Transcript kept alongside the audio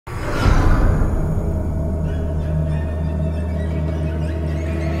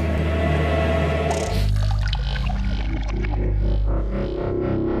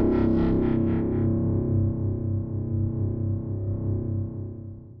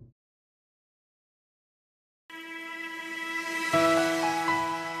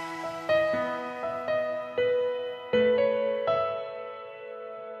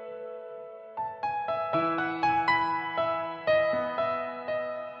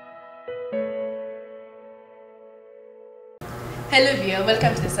Hello viewer,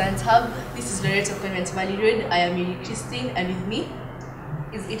 welcome to the Science Hub. This is Loreto Convent Valley Road. I am Yuli Christine, and with me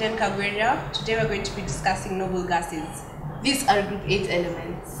is Eden Kagweria. Today we're going to be discussing noble gases. These are group 8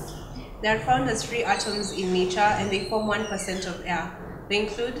 elements. They are found as free atoms in nature and they form 1% of air. They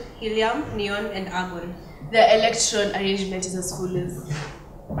include helium, neon, and argon. Their electron arrangement is as follows.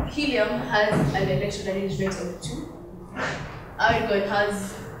 Helium has an electron arrangement of 2.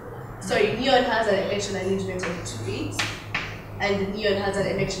 Neon has an electron arrangement of 2, 8. And the neon has an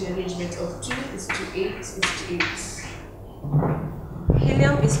electron arrangement of 2 is to 8 is to 8.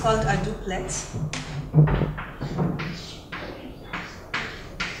 Helium is called a duplet.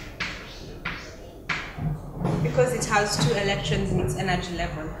 Because it has 2 electrons in its energy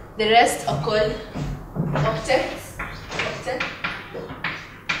level. The rest are called octets.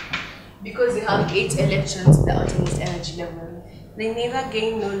 Because they have 8 electrons in the outermost energy level. They neither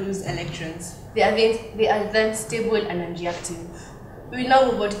gain nor lose electrons. They are then stable and non-reactive. We will now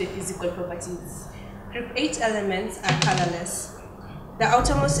move on to the physical properties. Group 8 elements are colorless. The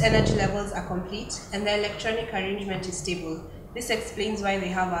outermost energy levels are complete and the electronic arrangement is stable. This explains why they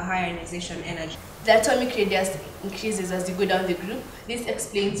have a high ionization energy. The atomic radius increases as you go down the group. This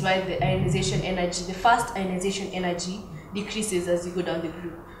explains why the fast ionization energy decreases as you go down the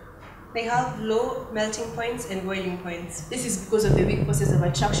group. They have low melting points and boiling points. This is because of the weak forces of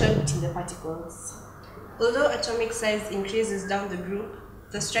attraction between the particles. Although atomic size increases down the group,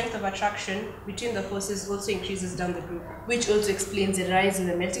 the strength of attraction between the forces also increases down the group, which also explains the rise in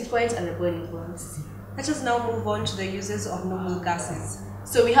the melting point and the boiling points. Let us now move on to the uses of noble gases.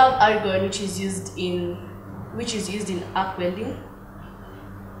 So we have argon, which is used in arc welding,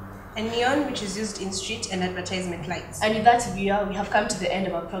 and neon, which is used in street and advertisement lights. And with that, viewer, we have come to the end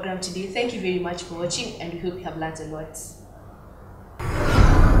of our program today. Thank you very much for watching, and we hope you have learned a lot.